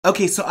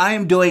Okay, so I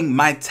am doing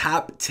my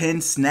top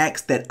 10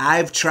 snacks that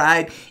I've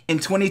tried in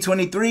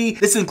 2023.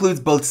 This includes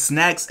both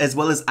snacks as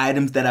well as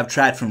items that I've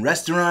tried from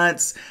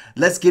restaurants.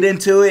 Let's get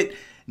into it.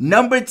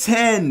 Number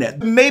 10,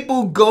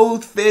 Maple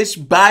Goldfish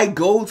by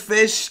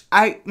Goldfish.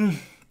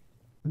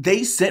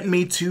 They sent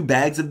me 2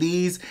 bags of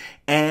these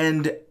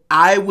and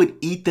I would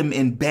eat them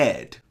in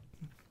bed.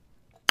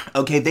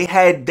 Okay, they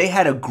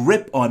had a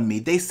grip on me.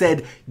 They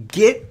said,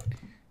 get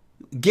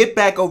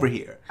back over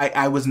here.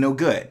 I was no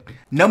good.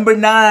 Number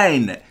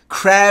 9,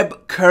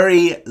 Crab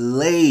Curry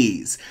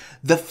Lays.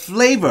 The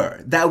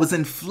flavor that was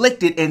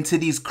inflicted into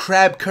these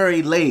Crab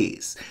Curry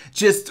Lays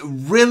it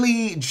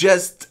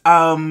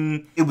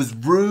was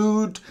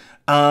rude,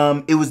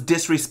 it was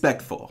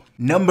disrespectful.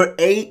 Number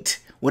 8,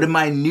 one of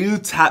my new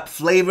top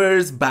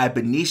flavors by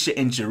Benicia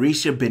and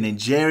Jerisha, Ben &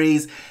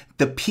 Jerry's,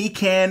 the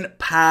pecan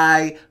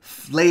pie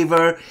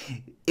flavor.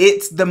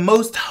 It's the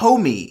most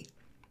homey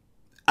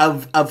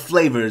of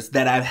flavors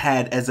that I've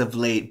had as of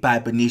late by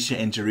Benicia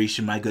and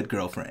Jerisha, my good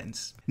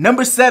girlfriends.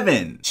 Number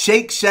 7,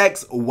 Shake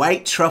Shack's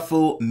white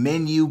truffle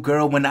menu.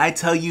 Girl, when I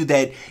tell you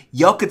that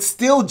y'all could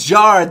still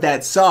jar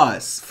that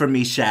sauce for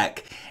me, Shaq,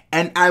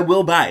 and I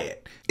will buy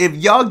it. If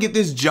y'all get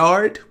this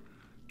jarred,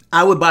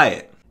 I would buy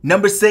it.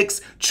 Number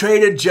 6,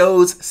 Trader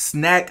Joe's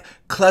snack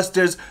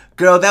clusters.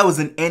 Girl, that was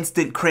an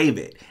instant crave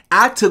it.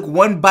 I took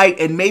one bite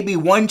and maybe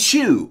one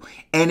chew,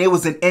 and it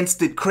was an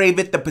instant crave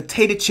it. The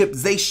potato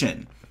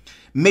chipzation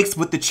mixed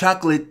with the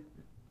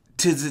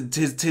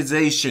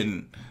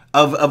chocolatization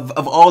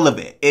of all of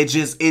it.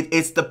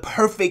 It's the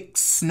perfect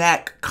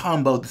snack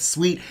combo, the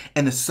sweet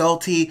and the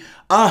salty.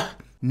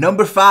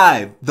 Number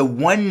 5, the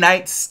One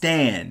Night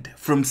Stand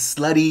from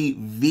Slutty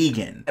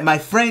Vegan. And my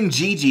friend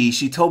Gigi,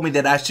 she told me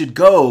that I should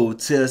go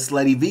to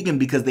Slutty Vegan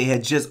because they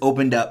had just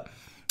opened up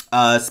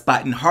a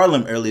spot in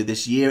Harlem earlier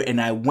this year, and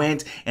I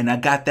went and I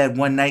got that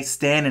one night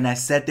stand, and I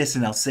said this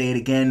and I'll say it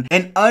again.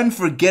 An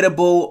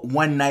unforgettable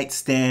one night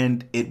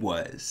stand it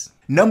was.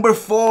 Number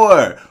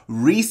 4,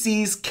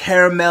 Reese's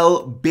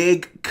Caramel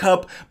Big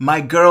Cup. My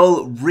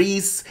girl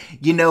Reese,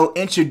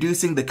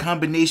 introducing the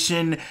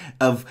combination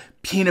of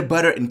peanut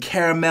butter and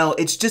caramel.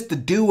 It's just a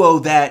duo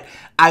that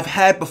I've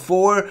had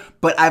before,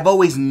 but I've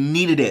always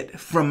needed it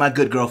from my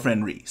good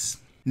girlfriend Reese.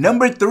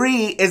 Number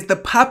 3 is the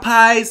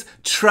Popeyes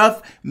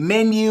Truff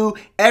Menu.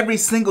 Every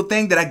single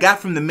thing that I got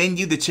from the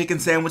menu, the chicken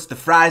sandwich, the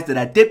fries that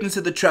I dipped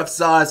into the truff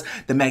sauce,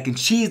 the mac and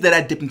cheese that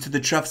I dipped into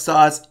the truff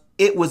sauce,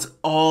 it was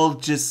all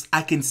just,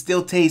 I can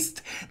still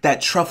taste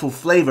that truffle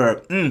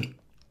flavor.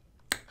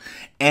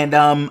 And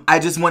I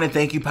just want to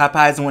thank you,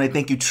 Popeyes. I want to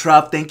thank you,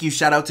 Truff. Thank you,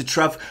 shout out to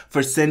Truff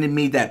for sending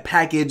me that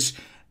package.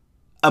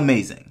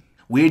 Amazing.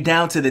 We're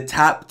down to the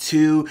top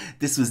 2.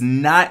 This was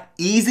not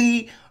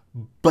easy,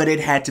 but it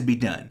had to be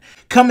done.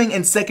 Coming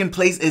in second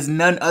place is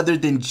none other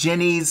than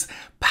Jenny's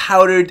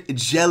powdered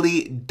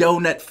jelly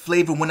donut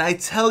flavor. When I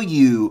tell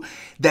you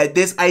that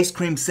this ice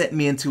cream sent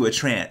me into a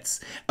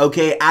trance,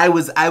 okay, I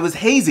was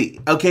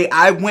hazy, okay,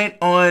 I went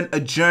on a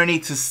journey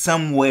to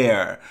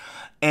somewhere.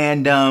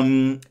 And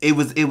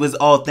it was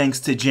all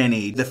thanks to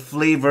Jenny. The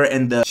flavor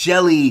and the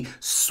jelly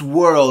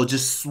swirl,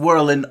 just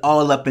swirling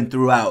all up and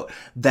throughout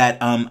that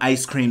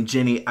ice cream,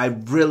 Jenny. I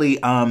really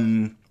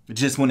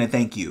just want to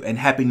thank you, and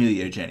Happy New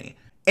Year, Jenny.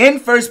 In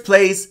first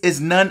place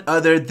is none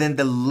other than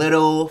the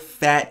Little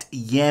Fat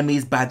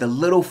Yammies by the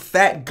Little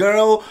Fat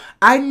Girl.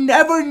 I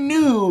never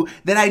knew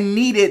that I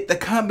needed the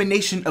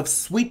combination of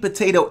sweet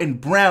potato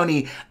and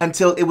brownie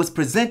until it was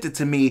presented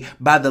to me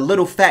by the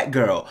Little Fat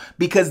Girl,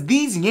 because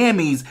these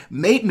yammies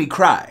made me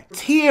cry.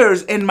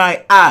 Tears in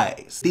my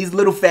eyes. These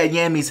Little Fat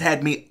Yammies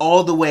had me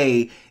all the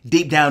way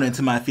deep down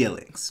into my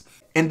feelings.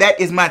 And that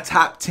is my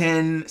top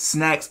 10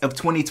 snacks of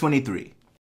 2023.